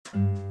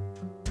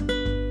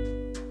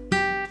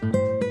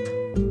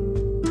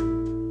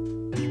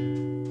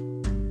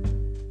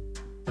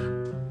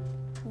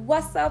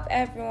What's up,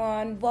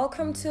 everyone?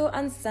 Welcome to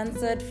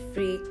Uncensored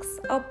Freaks,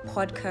 a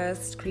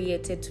podcast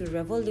created to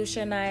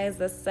revolutionize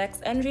the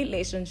sex and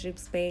relationship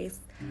space.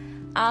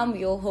 I'm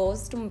your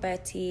host,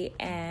 Mbeti,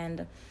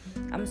 and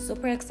I'm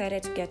super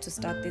excited to get to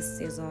start this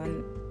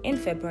season in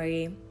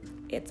February.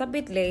 It's a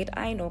bit late,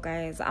 I know,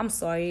 guys. I'm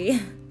sorry.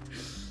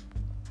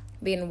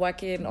 Been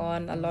working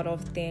on a lot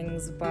of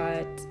things,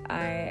 but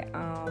I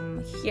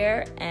am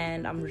here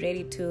and I'm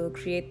ready to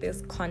create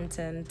this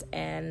content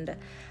and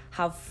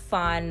have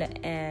fun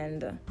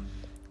and,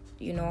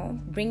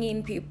 bring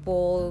in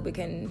people we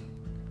can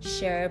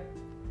share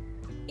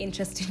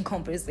interesting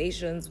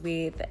conversations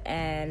with.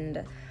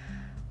 And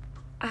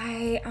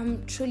I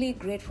am truly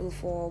grateful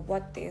for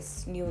what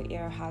this new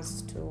year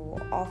has to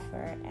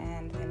offer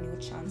and the new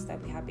chance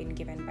that we have been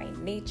given by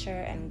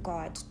nature and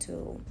God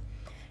to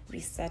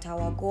reset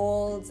our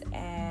goals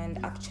and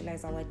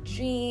actualize our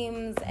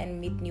dreams and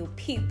meet new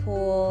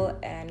people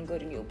and go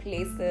to new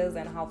places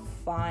and have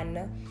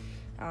fun.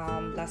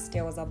 Last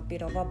year was a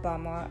bit of a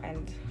bummer,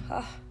 and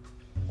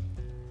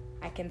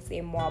I can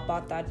say more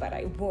about that, but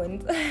I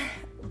won't.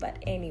 But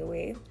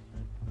anyway,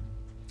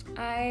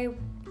 I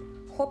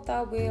hope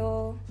that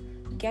we'll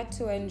get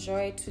to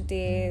enjoy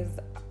today's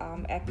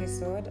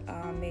episode.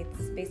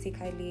 It's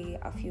basically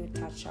a few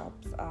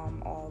touch-ups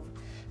of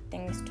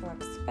things to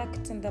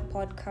expect in the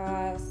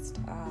podcast,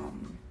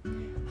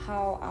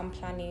 how I'm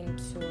planning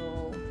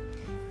to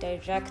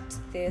direct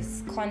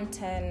this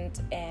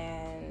content,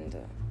 and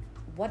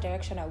what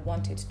direction I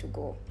want it to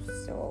go.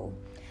 So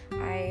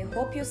I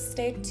hope you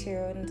stay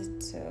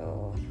tuned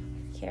to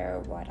hear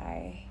what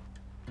I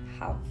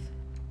have.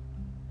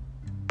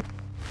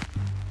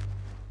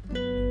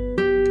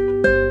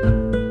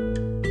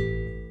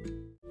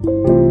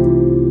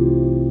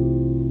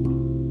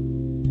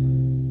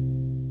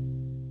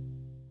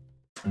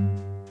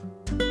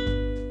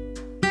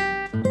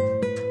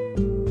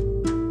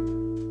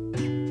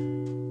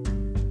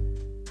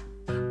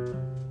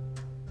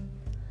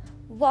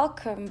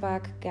 Welcome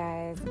back,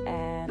 guys,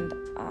 and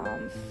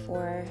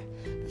for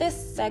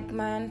this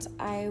segment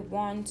I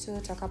want to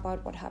talk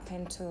about what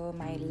happened to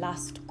my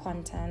last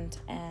content.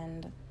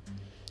 And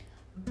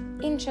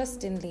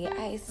interestingly,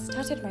 I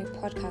started my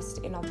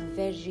podcast in a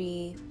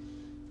very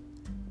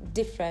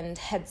different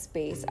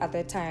headspace at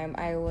the time.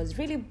 I was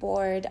really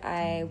bored.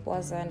 I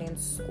wasn't in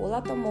school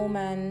at the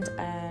moment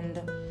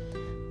and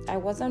I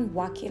wasn't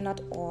working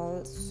at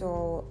all,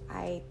 so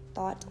I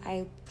thought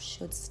I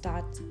should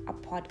start a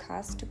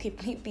podcast to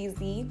keep me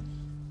busy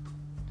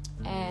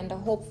and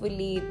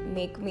hopefully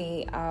make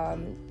me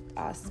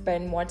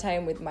spend more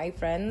time with my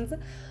friends,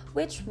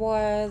 which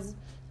was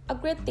a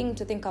great thing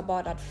to think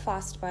about at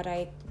first, but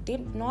I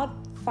did not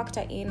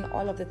factor in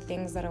all of the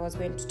things that I was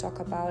going to talk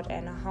about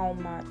and how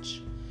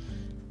much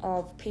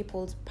of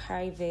people's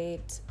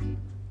private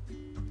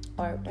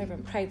or not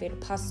even private,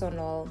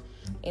 personal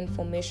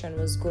information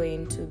was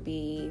going to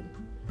be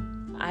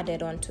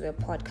added onto the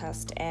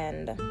podcast.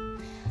 And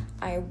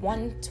I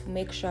want to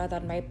make sure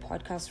that my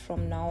podcast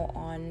from now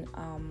on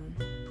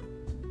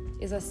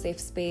is a safe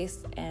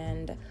space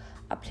and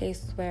a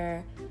place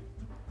where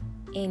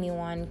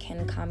anyone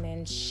can come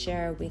and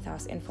share with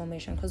us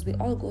information, because we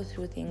all go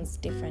through things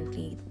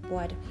differently.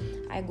 What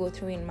I go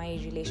through in my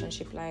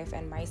relationship life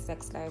and my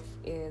sex life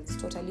is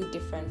totally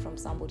different from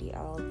somebody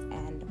else,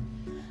 and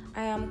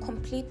I am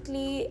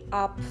completely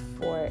up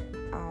for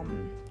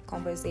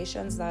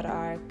conversations that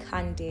are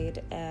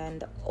candid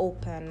and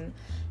open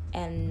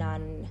and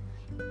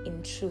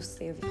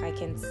non-intrusive, if I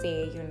can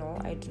say.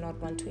 I do not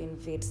want to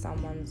invade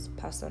someone's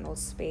personal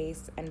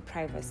space and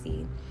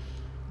privacy.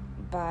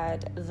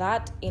 But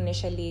that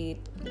initially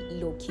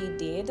low-key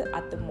did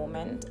at the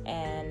moment,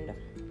 and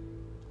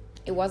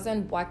it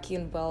wasn't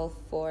working well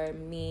for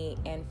me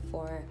and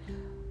for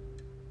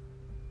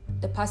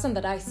the person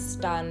that I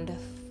stand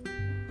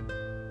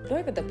not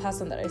even the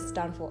person that I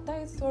stand for.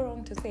 That is so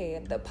wrong to say.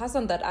 The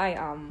person that I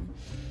am.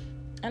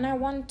 And I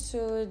want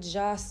to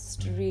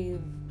just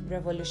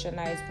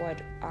revolutionize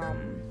what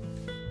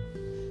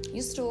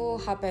used to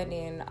happen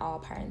in our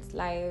parents'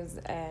 lives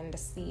and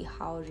see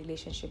how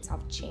relationships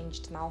have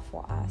changed now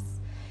for us.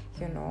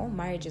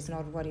 Marriage is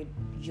not what it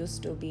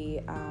used to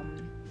be.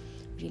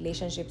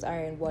 Relationships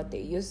aren't what they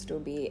used to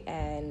be.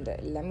 And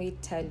let me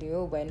tell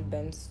you, when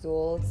Ben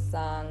Soul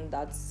sang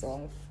that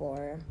song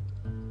for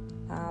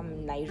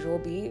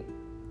Nairobi,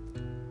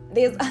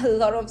 there's a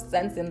lot of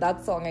sense in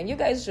that song, and you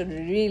guys should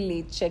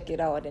really check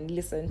it out and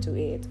listen to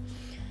it.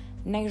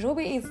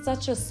 Nairobi is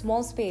such a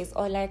small space,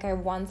 or like I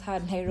once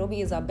had,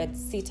 Nairobi is a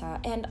bedsitter.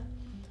 And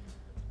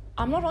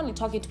I'm not only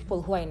talking to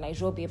people who are in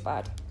Nairobi,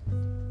 but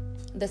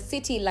the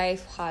city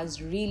life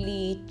has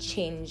really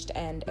changed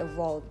and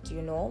evolved,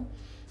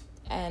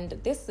 and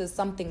this is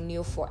something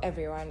new for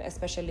everyone,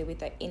 especially with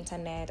the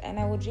internet. And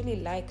I would really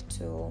like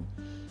to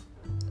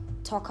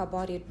talk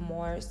about it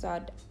more so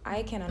that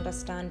I can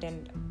understand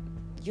and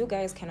you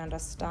guys can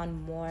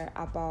understand more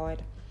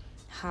about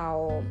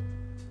how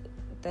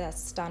the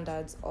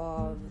standards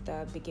of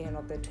the beginning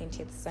of the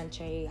 20th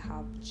century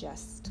have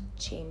just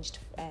changed,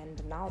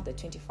 and now the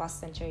 21st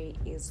century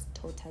is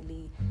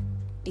totally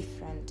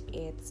different.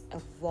 It's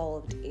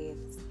evolved.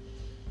 It's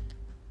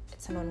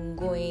an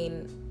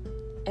ongoing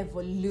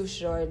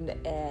evolution,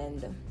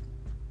 and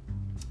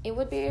it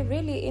would be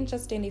really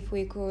interesting if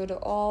we could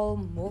all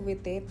move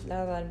with it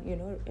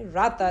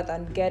rather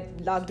than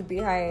get lagged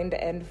behind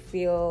and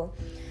feel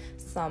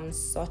some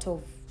sort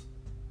of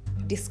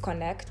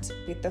disconnect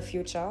with the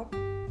future.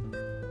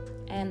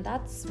 And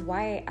that's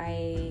why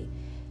I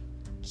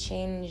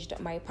changed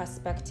my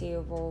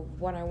perspective of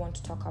what I want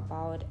to talk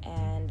about.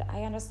 And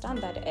I understand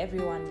that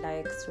everyone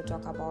likes to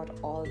talk about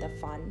all the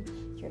fun,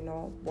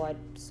 what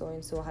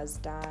so-and-so has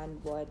done,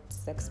 what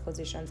sex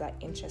positions are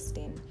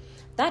interesting.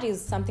 That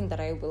is something that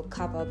I will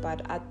cover,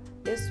 but at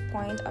this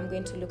point, I'm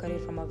going to look at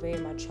it from a very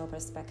mature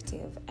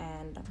perspective.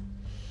 And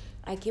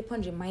I keep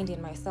on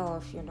reminding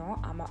myself,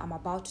 I'm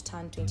about to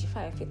turn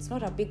 25. It's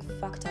not a big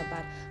factor,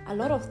 but a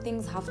lot of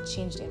things have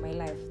changed in my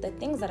life. The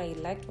things that I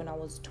liked when I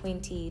was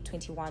 20,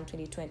 21,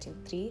 20,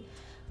 23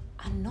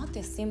 are not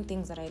the same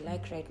things that I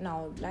like right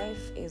now.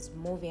 Life is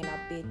moving a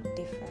bit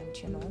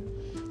different,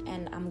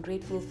 and I'm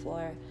grateful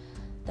for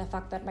the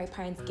fact that my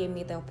parents gave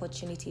me the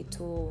opportunity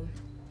to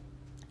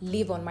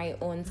live on my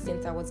own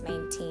since I was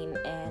 19,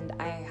 and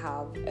I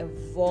have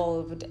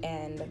evolved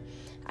and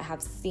I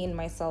have seen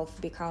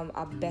myself become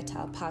a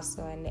better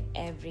person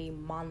every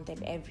month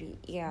and every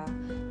year.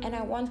 And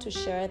I want to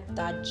share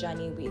that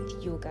journey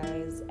with you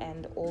guys,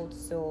 and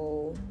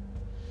also,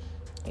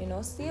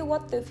 see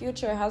what the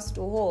future has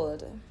to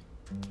hold.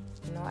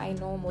 I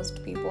know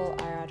most people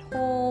are at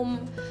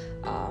home.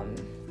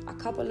 A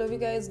couple of you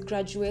guys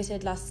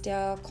graduated last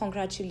year.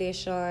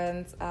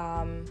 Congratulations.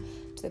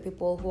 To the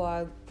people who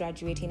are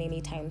graduating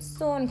anytime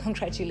soon,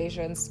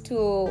 congratulations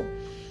too.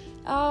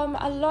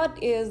 A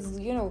lot is,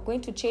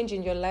 going to change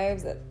in your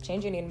lives,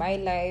 changing in my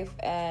life,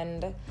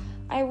 and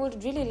I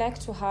would really like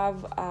to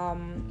have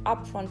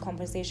upfront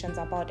conversations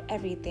about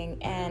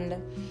everything.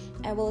 And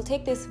I will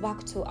take this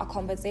back to a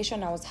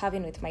conversation I was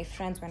having with my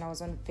friends when I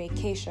was on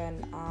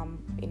vacation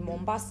in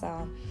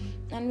Mombasa,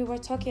 and we were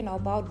talking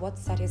about what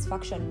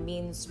satisfaction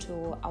means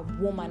to a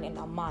woman and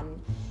a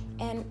man.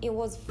 And it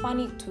was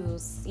funny to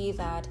see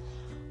that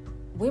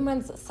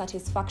women's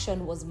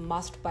satisfaction was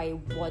masked by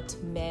what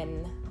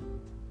men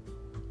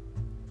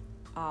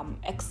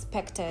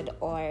expected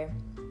or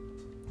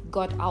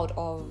got out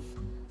of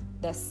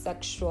the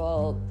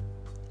sexual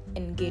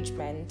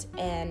engagement.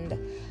 And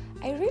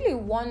I really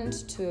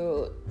want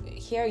to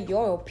hear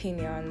your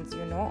opinions,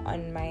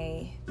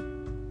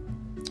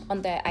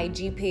 on the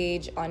IG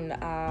page, on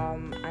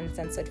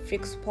Uncensored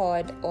Freaks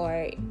Pod,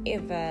 or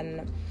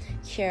even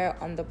here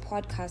on the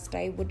podcast.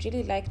 I would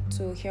really like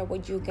to hear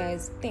what you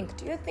guys think.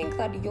 Do you think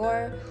that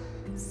your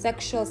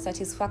sexual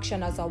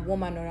satisfaction as a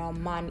woman or a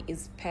man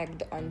is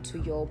pegged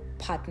onto your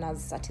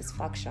partner's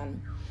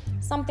satisfaction?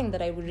 Something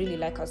that I would really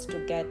like us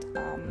to get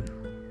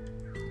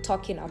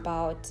talking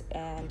about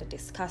and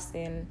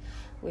discussing,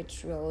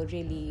 which will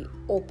really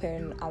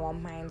open our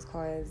minds,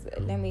 because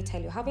let me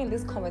tell you, having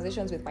these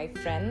conversations with my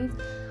friends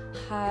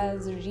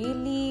has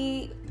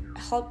really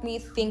helped me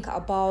think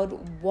about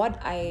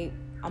what I'm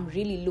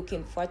really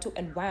looking forward to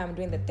and why I'm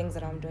doing the things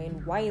that I'm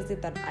doing. Why is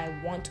it that I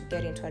want to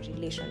get into a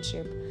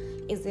relationship?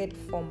 Is it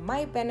for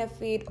my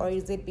benefit, or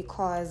is it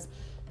because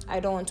I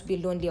don't want to be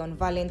lonely on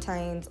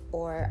Valentine's,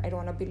 or I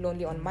don't want to be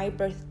lonely on my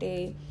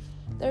birthday?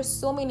 There's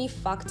so many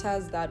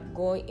factors that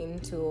go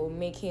into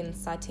making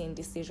certain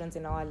decisions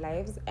in our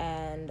lives,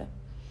 and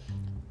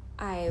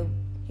I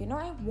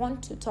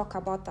want to talk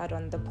about that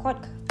on the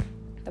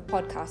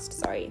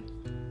podcast,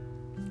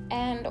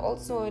 and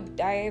also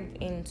dive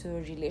into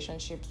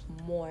relationships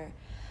more.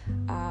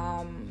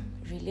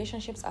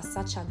 Relationships are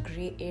such a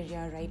gray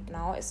area right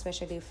now,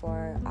 especially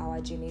for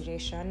our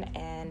generation,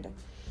 and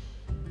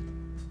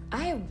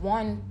I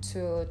want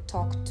to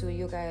talk to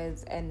you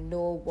guys and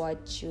know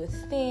what you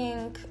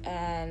think,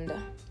 and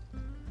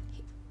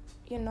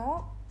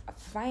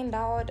find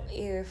out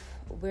if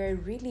we're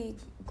really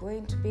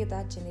going to be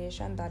that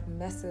generation that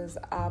messes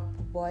up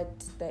what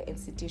the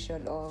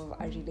institution of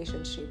a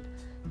relationship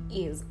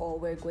is, or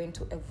we're going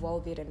to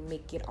evolve it and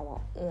make it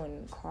our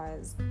own.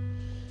 Because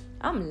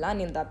I'm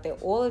learning that the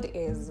old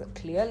is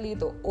clearly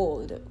the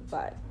old,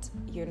 but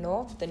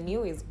the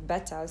new is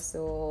better.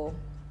 So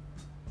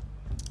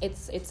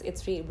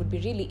it would be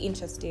really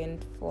interesting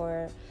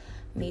for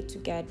me to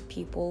get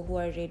people who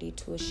are ready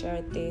to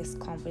share these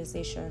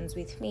conversations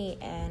with me,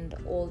 and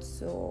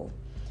also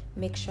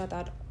make sure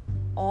that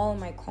all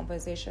my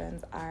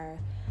conversations are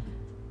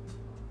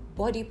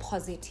body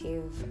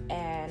positive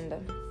and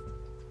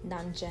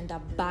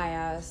non-gender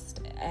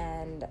biased,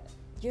 and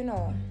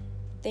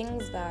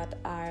things that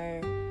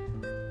are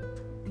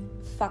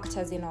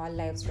factors in our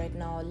lives right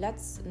now.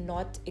 Let's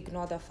not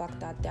ignore the fact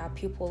that there are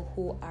people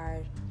who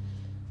are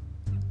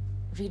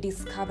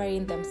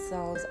rediscovering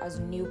themselves as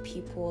new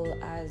people,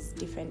 as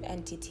different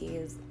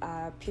entities.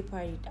 People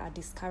are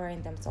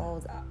discovering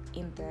themselves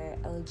in the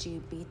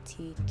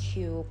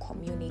LGBTQ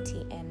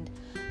community, and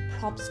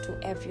props to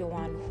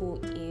everyone who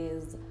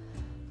is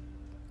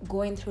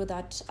going through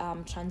that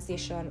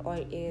transition, or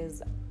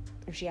is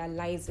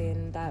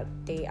realizing that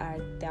they are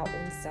their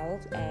own self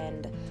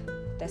and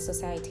the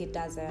society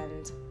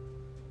doesn't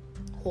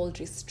hold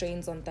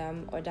restraints on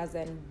them, or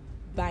doesn't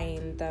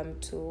bind them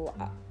to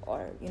a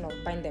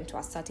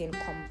certain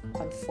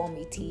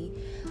conformity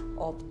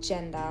of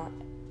gender.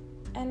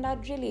 And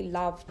I'd really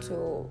love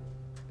to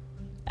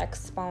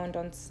expound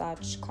on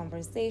such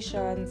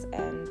conversations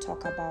and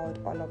talk about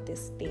all of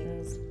these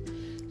things,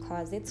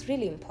 because it's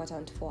really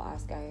important for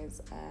us,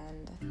 guys.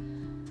 And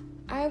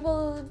I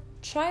will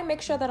try and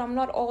make sure that I'm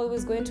not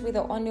always going to be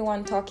the only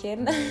one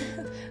talking,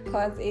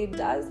 because it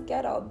does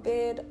get a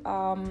bit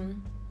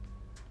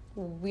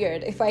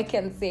weird, if I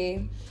can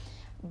say.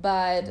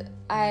 But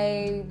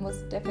I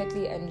most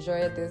definitely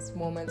enjoy these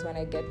moments when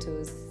I get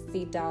to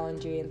sit down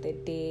during the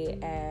day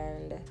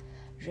and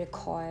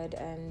record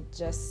and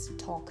just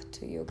talk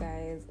to you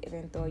guys,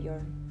 even though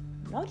you're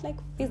not like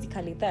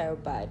physically there,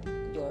 but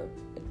you're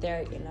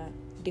there in a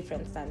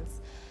different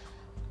sense.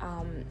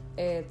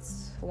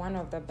 It's one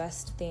of the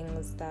best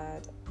things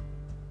that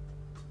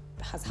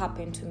has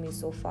happened to me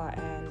so far,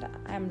 and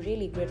I'm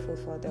really grateful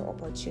for the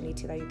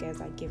opportunity that you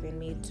guys are giving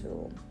me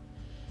to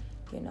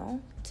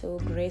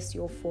grace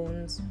your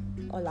phones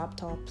or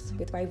laptops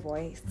with my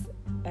voice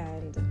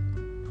and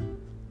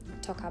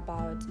talk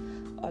about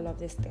all of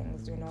these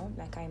things.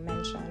 Like I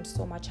mentioned,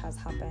 so much has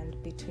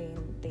happened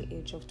between the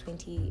age of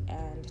 20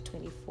 and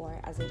 24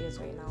 as it is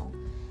right now,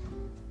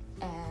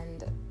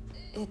 and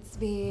it's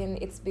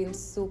been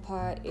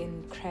super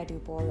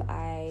incredible.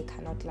 I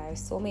cannot lie.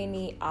 So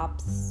many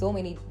ups, so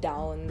many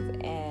downs,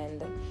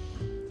 and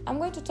I'm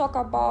going to talk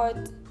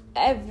about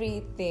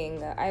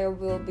everything. I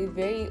will be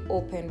very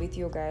open with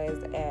you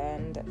guys,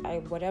 and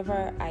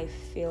whatever I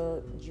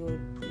feel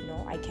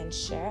I can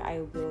share,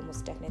 I will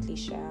most definitely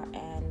share.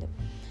 And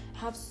I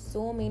have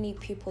so many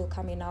people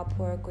coming up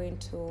who are going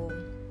to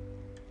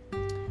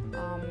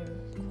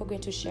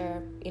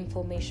share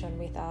information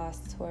with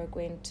us, who are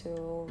going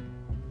to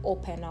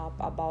open up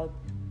about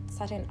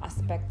certain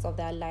aspects of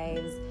their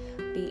lives,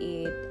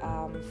 be it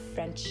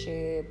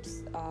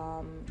friendships,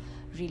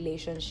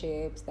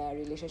 relationships, their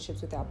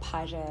relationships with their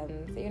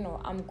parents.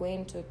 I'm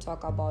going to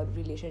talk about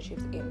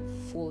relationships in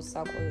full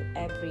circle,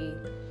 every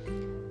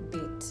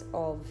bit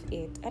of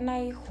it. And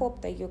I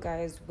hope that you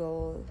guys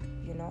will,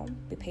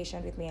 be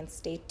patient with me and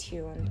stay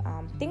tuned.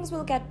 Things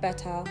will get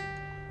better.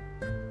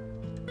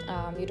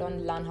 You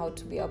don't learn how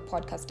to be a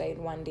podcaster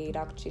in one day. It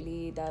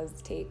actually does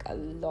take a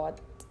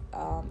lot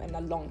and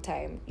a long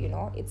time.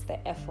 It's the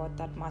effort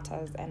that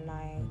matters, and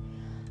I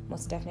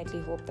most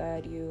definitely hope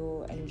that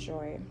you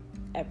enjoy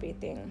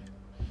everything.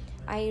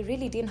 I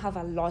really didn't have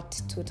a lot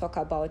to talk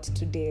about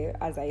today,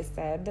 as I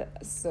said,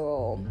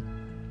 so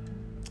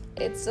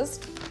it's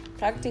just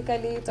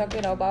practically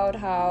talking about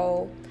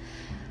how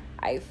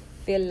I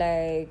feel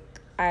like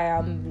I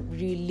am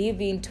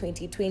reliving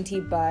 2020,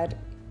 but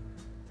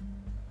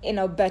in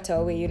a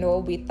better way,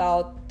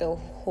 without the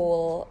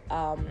whole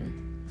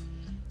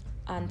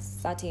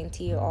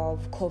uncertainty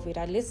of COVID.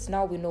 At least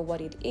now we know what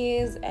it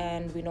is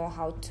and we know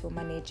how to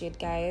manage it,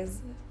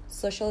 guys.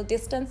 Social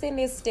distancing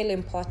is still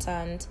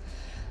important.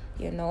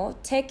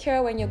 Take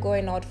care when you're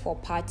going out for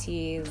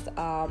parties,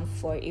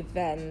 for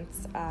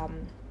events.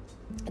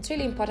 It's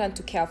really important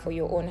to care for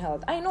your own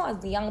health. I know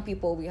as young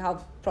people we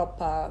have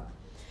proper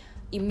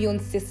immune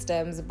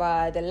systems,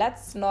 but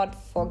let's not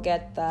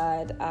forget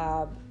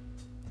that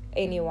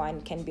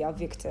anyone can be a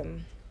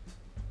victim.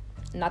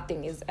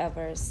 Nothing is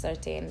ever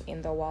certain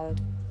in the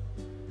world.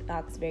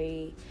 That's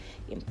very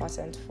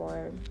important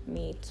for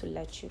me to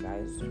let you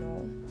guys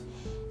know.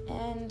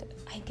 And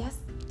I guess,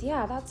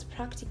 that's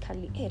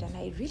practically it. And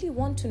I really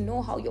want to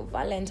know how your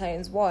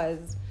Valentine's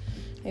was.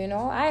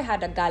 I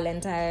had a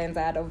Galentine's,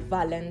 I had a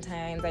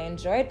Valentine's. I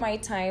enjoyed my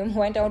time,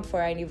 went out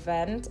for an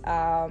event.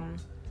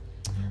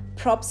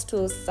 Props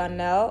to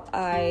Sanel.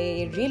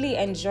 I really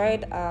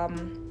enjoyed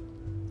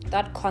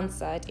that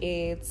concert.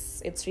 It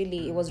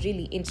was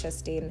really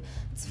interesting.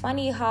 It's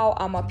funny how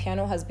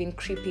Amapiano has been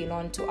creeping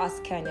on to us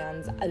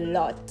Kenyans a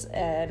lot,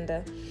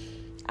 and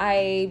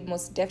I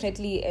most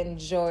definitely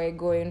enjoy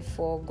going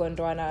for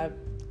Gondwana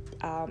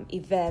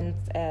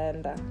events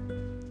and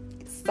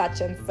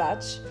such and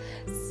such.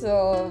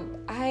 So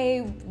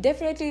I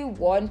definitely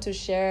want to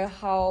share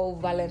how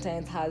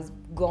Valentine's has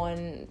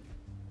gone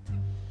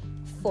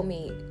for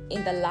me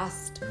in the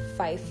last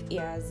 5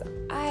 years.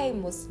 I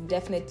most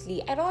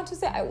definitely, I don't want to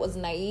say I was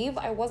naive.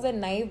 I wasn't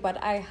naive,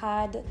 but I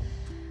had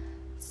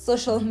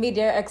social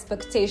media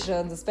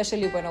expectations,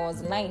 especially when I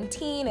was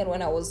 19 and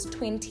when I was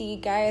 20.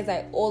 Guys,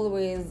 I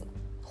always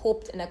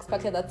hoped and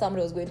expected that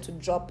somebody was going to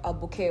drop a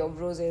bouquet of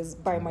roses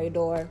by my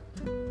door,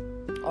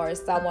 or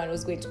someone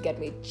was going to get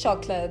me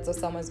chocolates, or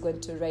someone's going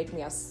to write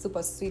me a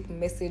super sweet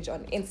message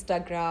on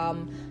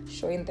Instagram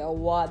showing the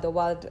world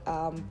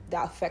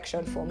their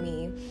affection for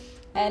me.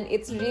 And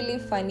it's really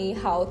funny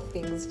how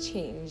things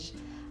change.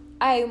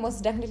 I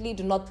most definitely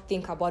do not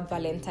think about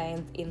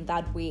Valentine's in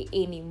that way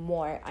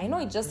anymore. I know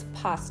it just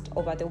passed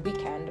over the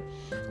weekend,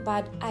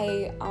 but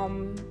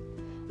I'm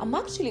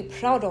actually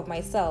proud of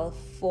myself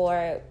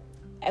for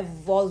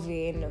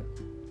evolving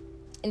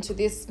into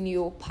this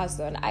new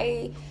person.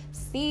 I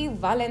see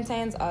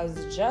Valentine's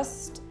as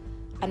just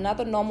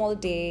another normal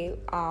day.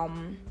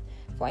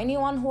 For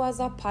anyone who has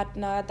a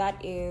partner,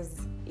 that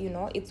is,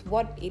 it's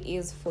what it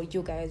is for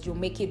you guys. You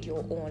make it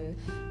your own.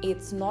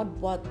 It's not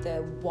what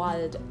the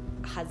world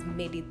has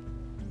made it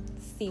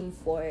seem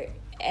for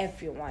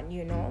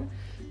everyone.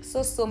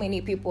 So many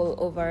people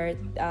over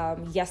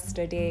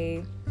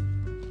yesterday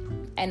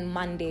and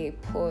Monday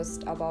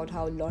post about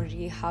how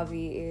Lori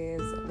Harvey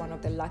is one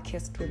of the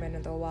luckiest women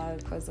in the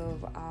world because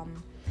of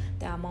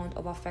the amount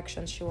of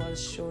affection she was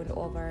shown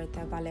over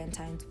the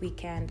Valentine's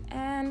weekend.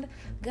 And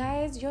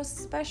guys, you're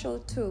special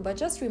too, but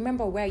just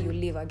remember where you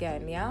live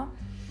again, yeah?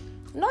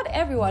 Not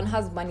everyone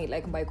has money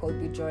like Michael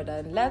B.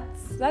 Jordan.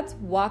 Let's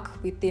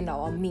work within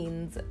our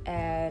means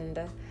and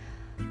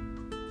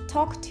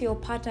talk to your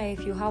partner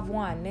if you have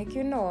one.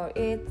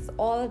 It's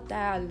all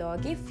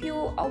dialogue. If you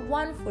are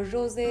one for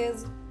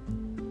roses,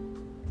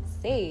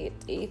 say it.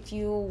 If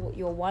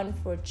you're one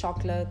for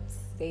chocolates,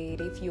 say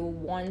it. If you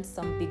want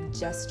some big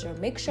gesture,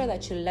 make sure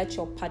that you let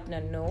your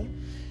partner know,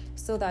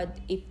 so that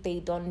if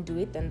they don't do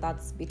it, then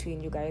that's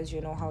between you guys.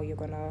 You know how you're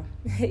going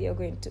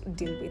to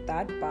deal with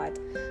that. But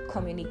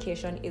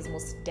communication is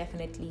most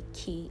definitely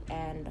key,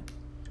 and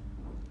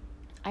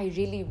I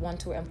really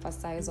want to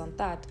emphasize on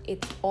that.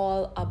 It's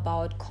all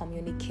about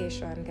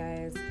communication,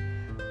 guys.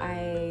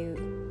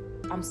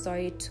 I'm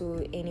sorry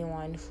to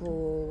anyone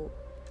who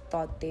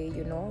thought they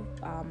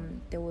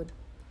would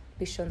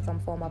be shown some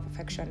form of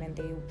affection and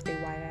they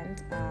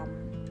weren't.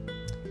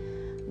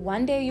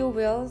 One day you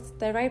will.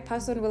 The right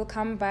person will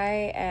come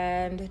by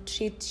and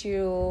treat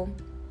you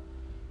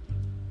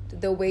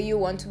the way you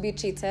want to be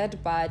treated.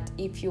 But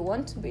if you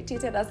want to be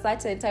treated a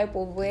certain type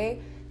of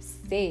way,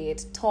 say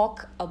it.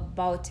 Talk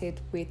about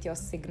it with your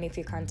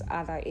significant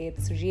other.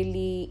 It's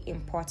really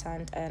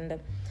important and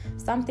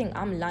something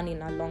I'm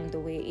learning along the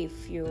way.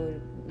 If you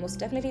most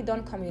definitely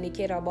don't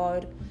communicate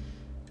about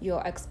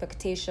your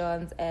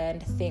expectations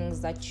and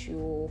things that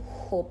you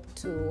hope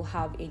to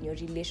have in your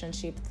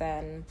relationship,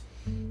 then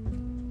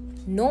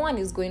no one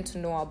is going to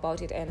know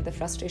about it and the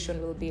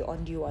frustration will be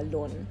on you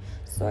alone.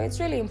 So it's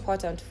really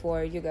important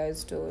for you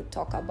guys to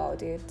talk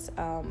about it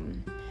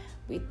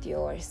with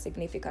your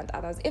significant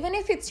others. Even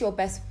if it's your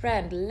best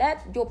friend,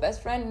 let your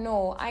best friend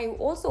know. I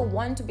also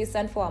want to be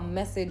sent for a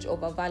message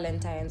over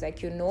Valentine's,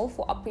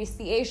 for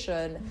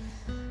appreciation.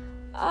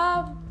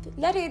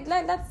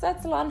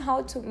 Let's learn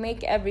how to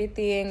make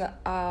everything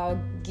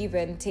give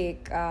and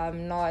take,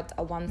 not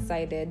a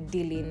one-sided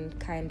dealing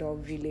kind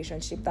of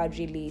relationship that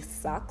really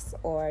sucks,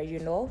 or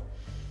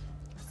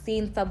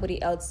seeing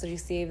somebody else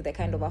receive the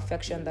kind of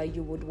affection that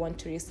you would want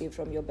to receive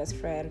from your best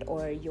friend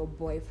or your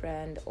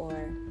boyfriend or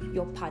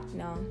your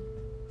partner.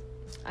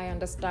 I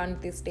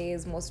understand these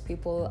days most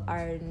people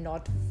are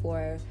not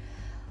for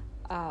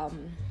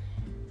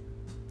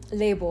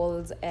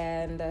labels,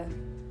 and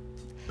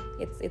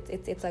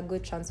it's a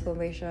good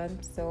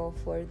transformation. So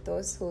for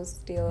those who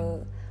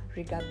still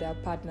regard their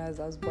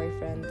partners as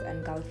boyfriends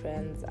and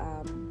girlfriends,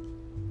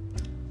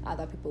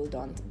 other people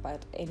don't.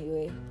 But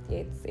anyway,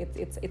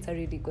 it's a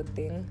really good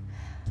thing.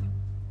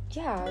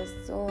 Yeah,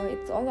 so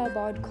it's all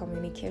about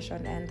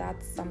communication, and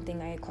that's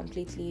something I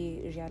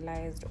completely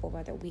realized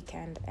over the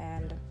weekend.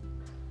 And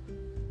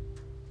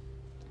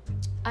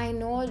I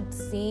know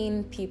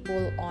seeing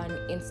people on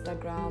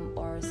Instagram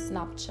or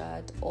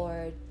Snapchat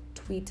or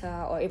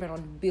Twitter or even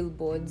on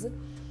billboards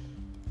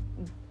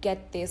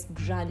get these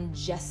grand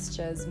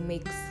gestures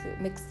makes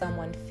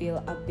someone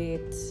feel a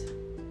bit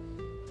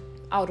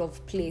out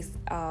of place,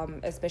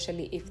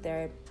 especially if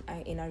they're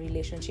in a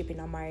relationship,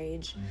 in a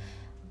marriage.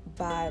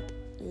 But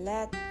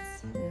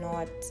let's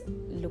not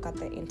look at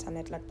the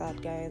internet like that,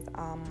 guys.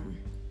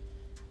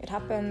 It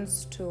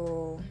happens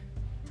to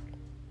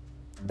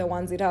the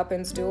ones it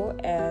happens to,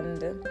 and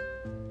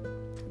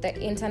the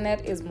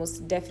internet is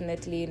most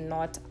definitely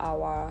not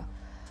our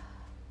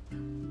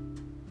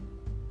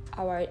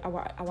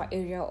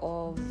area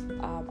of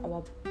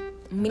our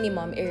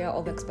minimum area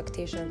of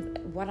expectations.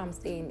 What I'm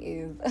saying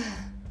is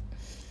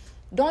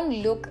don't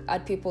look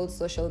at people's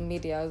social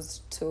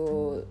medias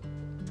to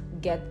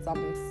get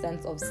some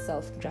sense of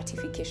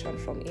self-gratification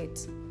from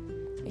it.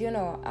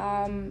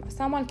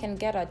 Someone can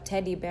get a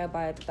teddy bear,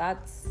 but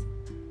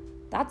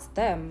that's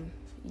them.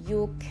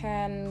 You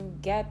can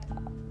get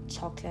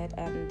chocolate,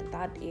 and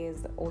that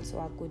is also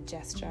a good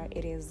gesture.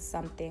 It is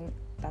something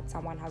that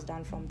someone has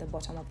done from the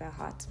bottom of their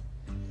heart.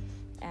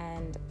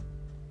 And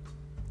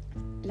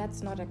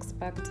let's not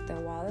expect the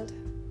world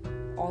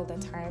all the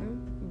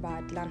time,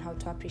 but learn how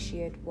to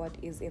appreciate what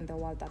is in the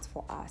world that's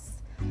for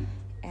us.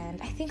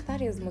 And I think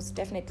that is most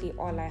definitely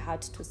all I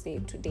had to say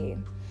today.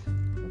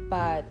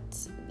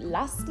 But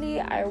lastly,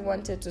 I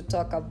wanted to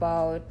talk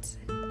about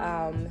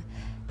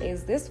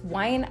There's this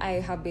wine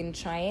I have been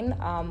trying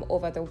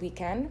over the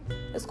weekend.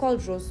 It's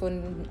called Rosso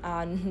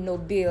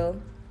Nobile,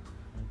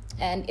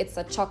 and it's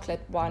a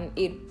chocolate one.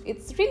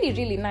 It's really,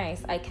 really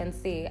nice, I can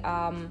say.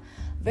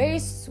 Very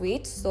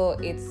sweet, so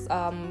it's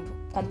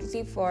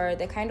completely for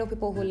the kind of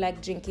people who like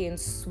drinking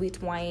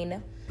sweet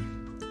wine.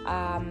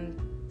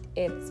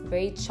 It's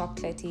very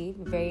chocolatey,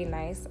 very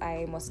nice.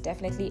 I most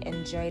definitely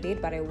enjoyed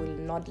it, but I will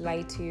not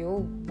lie to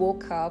you.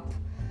 Woke up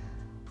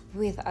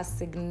with a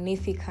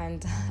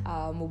significant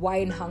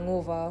wine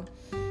hangover.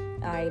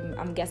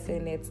 I'm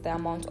guessing it's the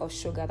amount of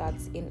sugar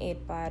that's in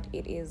it, but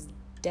it is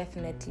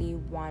definitely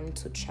one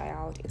to try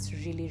out. It's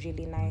really,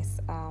 really nice.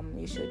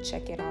 You should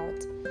check it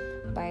out.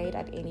 Buy it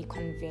at any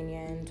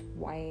convenient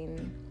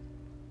wine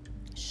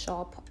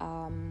shop.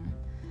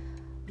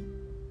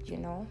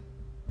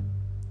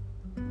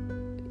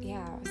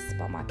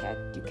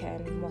 Supermarket. You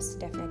can most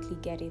definitely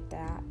get it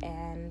there.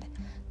 And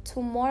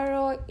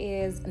tomorrow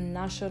is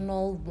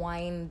National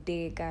Wine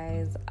Day,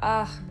 guys.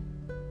 An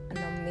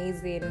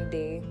amazing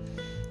day.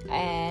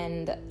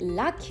 And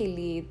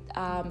luckily,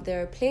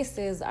 there are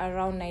places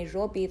around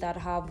Nairobi that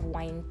have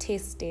wine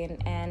tasting,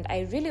 and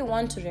I really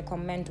want to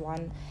recommend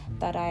one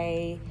that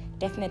I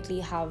definitely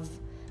have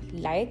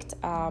liked,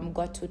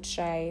 got to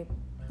try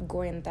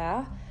going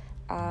there.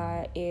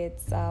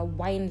 It's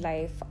Wine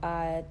Life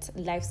at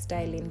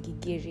Lifestyle in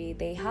Gigiri.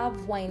 They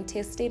have wine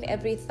tasting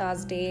every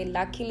Thursday.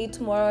 Luckily,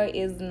 tomorrow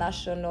is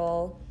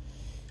National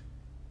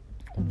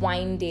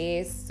Wine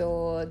Day,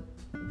 so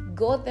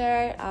go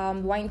there.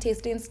 Wine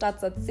tasting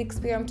starts at 6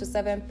 p.m. to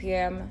 7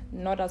 p.m.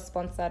 Not a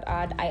sponsored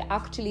ad. I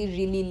actually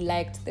really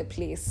liked the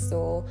place.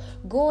 So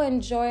go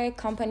enjoy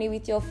company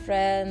with your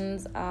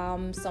friends,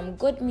 some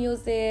good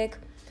music,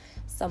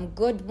 some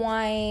good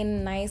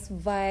wine, nice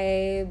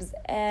vibes,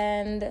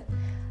 and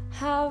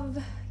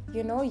have,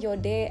 your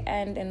day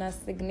end in a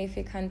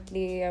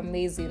significantly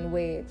amazing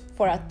way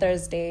for a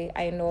Thursday.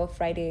 I know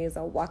Friday is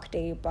a work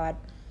day, but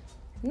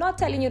I'm not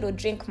telling you to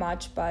drink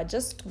much, but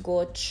just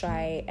go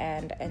try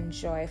and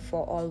enjoy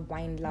for all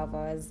wine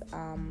lovers.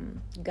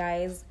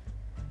 Guys,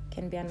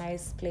 can be a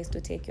nice place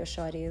to take your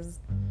shorties.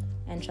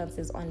 Entrance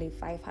is only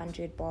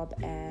 500 bob,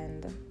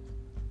 and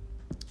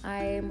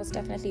I most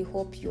definitely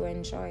hope you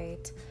enjoy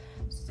it.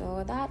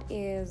 So that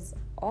is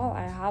all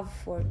I have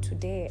for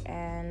today,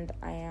 and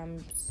I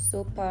am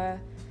super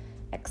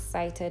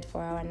excited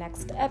for our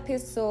next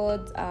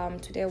episode.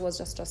 Today was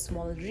just a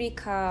small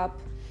recap.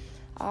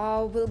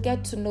 We'll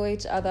get to know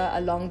each other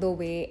along the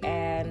way,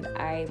 and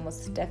I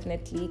most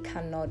definitely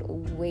cannot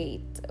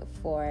wait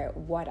for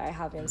what I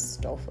have in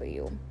store for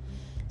you.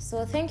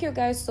 So thank you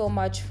guys so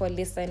much for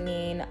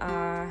listening.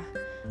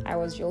 I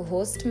was your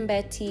host,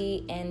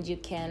 Mbeti, and you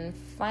can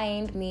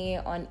find me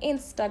on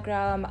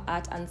Instagram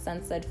at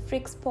Uncensored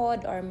Freaks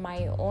Pod, or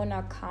my own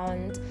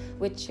account,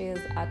 which is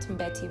at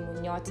Mbeti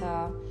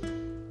Munyota.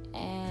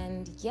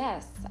 And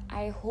yes,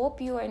 I hope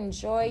you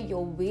enjoy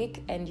your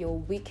week and your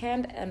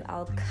weekend, and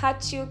I'll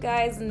catch you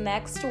guys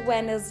next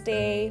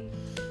Wednesday.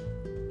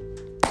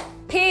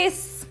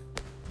 Peace.